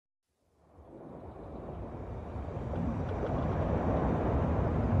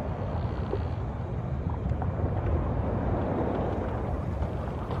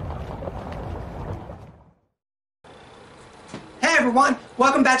everyone,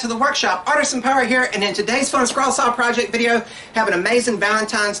 welcome back to the workshop. Artisan Pirate here, and in today's fun scroll saw project video, have an amazing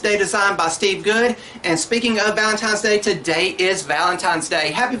Valentine's Day design by Steve Good. And speaking of Valentine's Day, today is Valentine's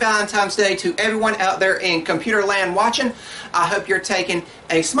Day. Happy Valentine's Day to everyone out there in computer land watching. I hope you're taking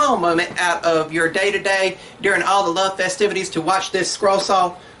a small moment out of your day-to-day during all the love festivities to watch this scroll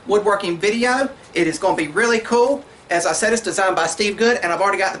saw woodworking video. It is going to be really cool. As I said, it's designed by Steve Good, and I've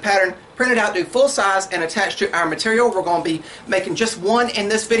already got the pattern printed out to full size and attached to our material. We're going to be making just one in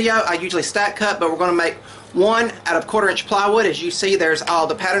this video. I usually stack cut, but we're going to make one out of 1/4-inch plywood. As you see, there's all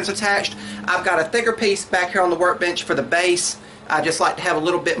the patterns attached. I've got a thicker piece back here on the workbench for the base. I just like to have a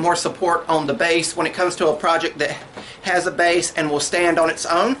little bit more support on the base when it comes to a project that has a base and will stand on its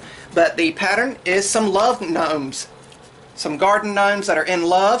own. But the pattern is some love gnomes. Some garden gnomes that are in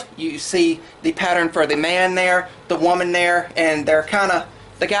love. You see the pattern for the man there, the woman there, and they're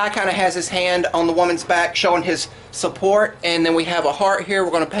the guy kind of has his hand on the woman's back showing his support. And then we have a heart here. We're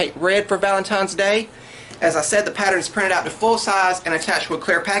going to paint red for Valentine's Day. As I said, the pattern is printed out to full size and attached with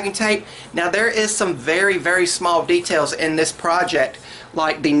clear packing tape. Now there is some very, very small details in this project,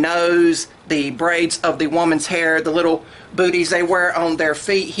 like the nose, the braids of the woman's hair, the little booties they wear on their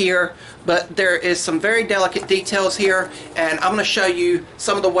feet here. But there is some very delicate details here, and I'm going to show you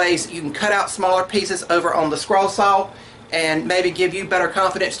some of the ways you can cut out smaller pieces over on the scroll saw and maybe give you better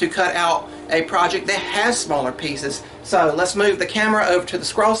confidence to cut out a project that has smaller pieces. So let's move the camera over to the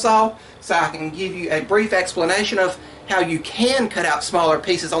scroll saw so I can give you a brief explanation of how you can cut out smaller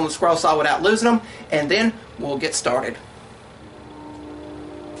pieces on the scroll saw without losing them, and then we'll get started.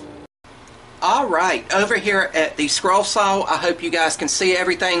 Alright, over here at the scroll saw, I hope you guys can see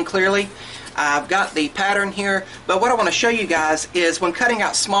everything clearly. I've got the pattern here, but what I want to show you guys is when cutting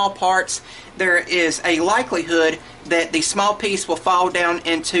out small parts, there is a likelihood that the small piece will fall down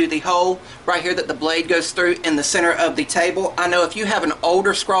into the hole right here that the blade goes through in the center of the table. I know if you have an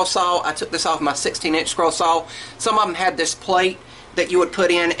older scroll saw, I took this off my 16-inch scroll saw, some of them had this plate that you would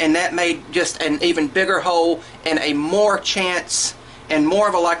put in, and that made just an even bigger hole and a more chance and more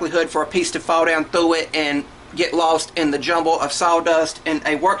of a likelihood for a piece to fall down through it and get lost in the jumble of sawdust in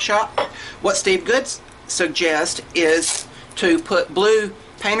a workshop. What Steve Good suggests is to put blue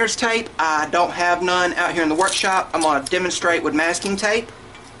painter's tape. I don't have none out here in the workshop. I'm going to demonstrate with masking tape.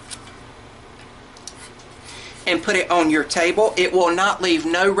 And put it on your table. It will not leave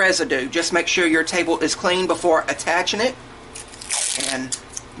no residue. Just make sure your table is clean before attaching it. And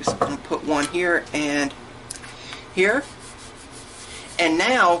I'm just going to put one here and here. And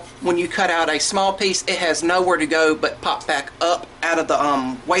now, when you cut out a small piece, it has nowhere to go but pop back up out of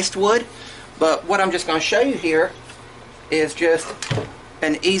the waste wood. But what I'm just going to show you here is just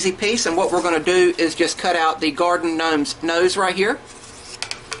an easy piece. And what we're going to do is just cut out the garden gnome's nose right here.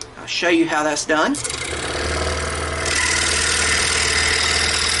 I'll show you how that's done.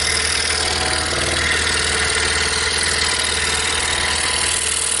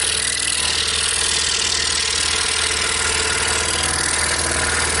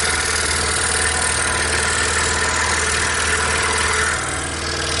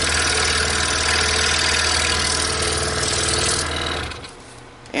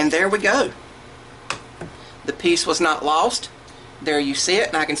 And there we go. The piece was not lost. There you see it,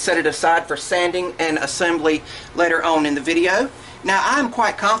 and I can set it aside for sanding and assembly later on in the video. Now I'm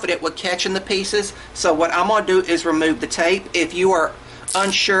quite confident with catching the pieces, so what I'm going to do is remove the tape. If you are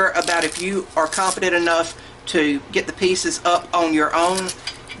unsure about if you are confident enough to get the pieces up on your own,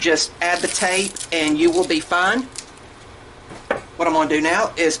 just add the tape and you will be fine. What I'm going to do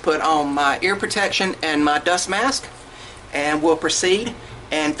now is put on my ear protection and my dust mask, and we'll proceed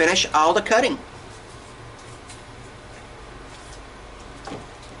and finish all the cutting.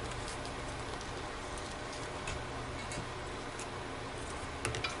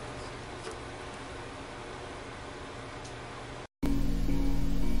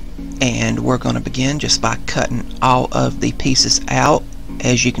 And we're going to begin just by cutting all of the pieces out.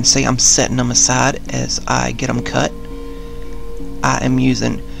 As you can see, I'm setting them aside as I get them cut. I am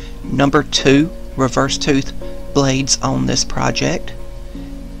using number 2 reverse tooth blades on this project.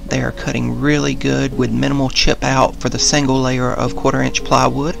 They are cutting really good with minimal chip out for the single layer of 1/4-inch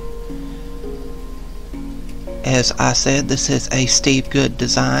plywood. As I said, this is a Steve Good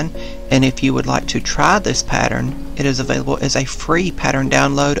design, and if you would like to try this pattern, it is available as a free pattern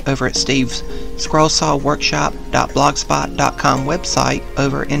download over at Steve's scrollsawworkshop.blogspot.com website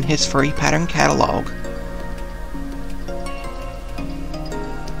over in his free pattern catalog.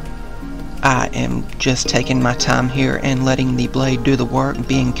 I am just taking my time here and letting the blade do the work,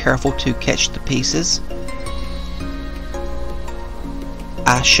 being careful to catch the pieces.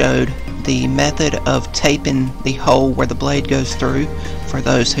 I showed the method of taping the hole where the blade goes through for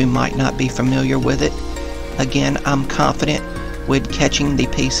those who might not be familiar with it. Again, I'm confident with catching the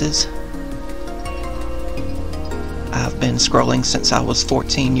pieces. I've been scrolling since I was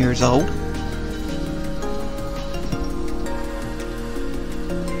 14 years old.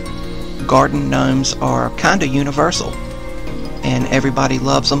 Garden gnomes are kinda universal, and everybody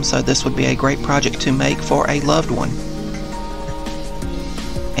loves them, so this would be a great project to make for a loved one.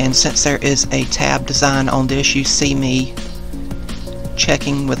 And since there is a tab design on this, you see me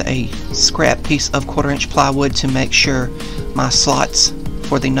checking with a scrap piece of 1/4" plywood to make sure my slots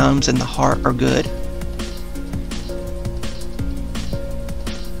for the gnomes and the heart are good.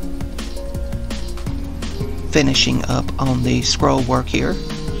 Finishing up on the scroll work here.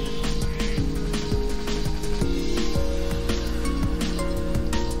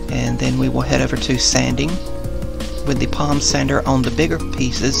 And then we will head over to sanding with the palm sander on the bigger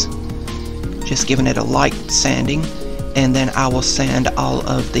pieces, just giving it a light sanding, and then I will sand all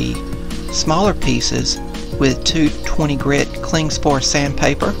of the smaller pieces with 220 grit Klingspor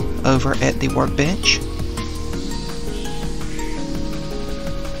sandpaper over at the workbench.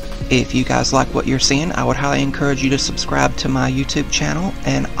 If you guys like what you're seeing, I would highly encourage you to subscribe to my YouTube channel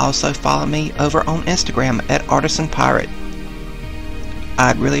and also follow me over on Instagram at Artisan Pirate.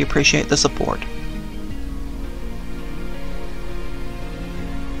 I'd really appreciate the support.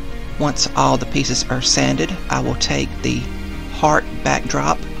 Once all the pieces are sanded, I will take the heart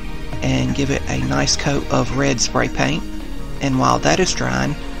backdrop and give it a nice coat of red spray paint. And while that is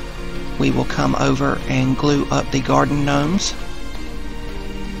drying, we will come over and glue up the garden gnomes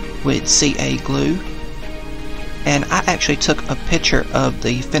with CA glue. And I actually took a picture of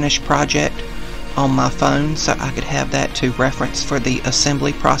the finished project on my phone so I could have that to reference for the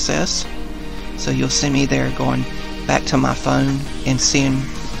assembly process. So you'll see me there going back to my phone and seeing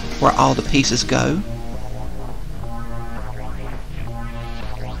where all the pieces go.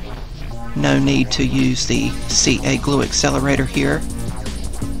 No need to use the CA glue accelerator here.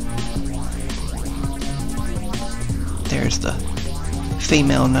 There's the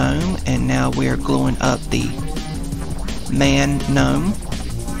female gnome, and now we're gluing up the man gnome.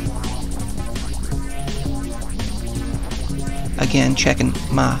 Again, checking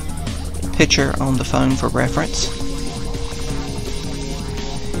my picture on the phone for reference.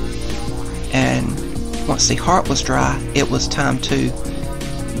 And once the heart was dry, it was time to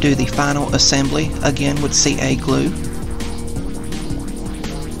do the final assembly, again with CA glue.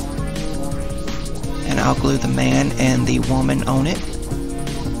 And I'll glue the man and the woman on it.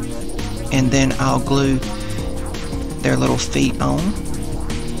 And then I'll glue their little feet on.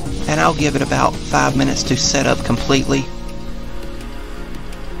 And I'll give it about 5 minutes to set up completely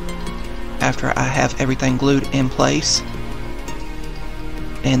after I have everything glued in place.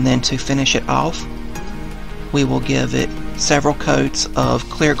 And then to finish it off, we will give it several coats of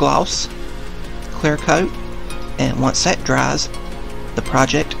clear gloss, clear coat, and once that dries, the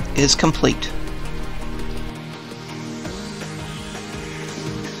project is complete.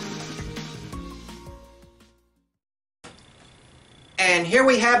 And here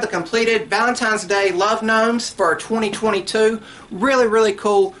we have the completed Valentine's Day Love Gnomes for 2022. Really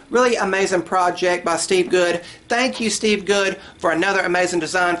cool, really amazing project by Steve Good. Thank you, Steve Good, for another amazing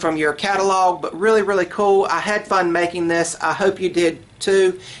design from your catalog, but really cool. I had fun making this. I hope you did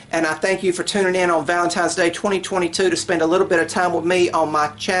too. And I thank you for tuning in on Valentine's Day 2022 to spend a little bit of time with me on my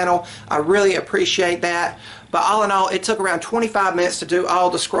channel. I really appreciate that. But all in all, it took around 25 minutes to do all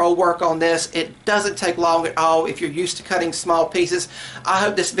the scroll work on this. It doesn't take long at all if you're used to cutting small pieces. I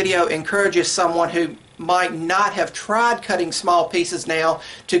hope this video encourages someone who might not have tried cutting small pieces now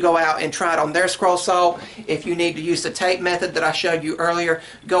to go out and try it on their scroll saw. If you need to use the tape method that I showed you earlier,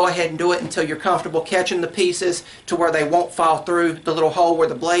 go ahead and do it until you're comfortable catching the pieces to where they won't fall through the little hole where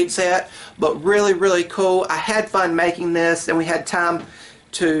the blade's at. But really cool. I had fun making this, and we had time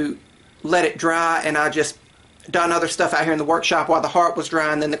to let it dry, and I just done other stuff out here in the workshop while the heart was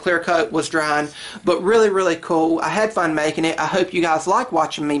drying, then the clear coat was drying. But really cool. I had fun making it. I hope you guys like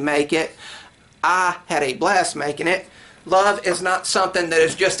watching me make it. I had a blast making it. Love is not something that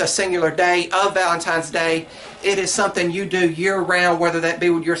is just a singular day of Valentine's Day. It is something you do year-round, whether that be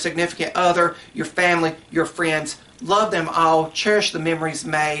with your significant other, your family, your friends. Love them all. Cherish the memories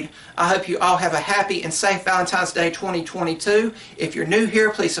made. I hope you all have a happy and safe Valentine's Day 2022. If you're new here,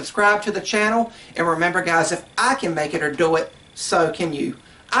 please subscribe to the channel. And remember, guys, if I can make it or do it, so can you.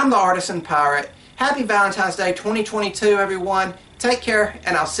 I'm the Artisan Pirate. Happy Valentine's Day 2022, everyone. Take care,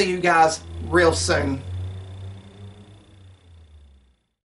 and I'll see you guys real soon.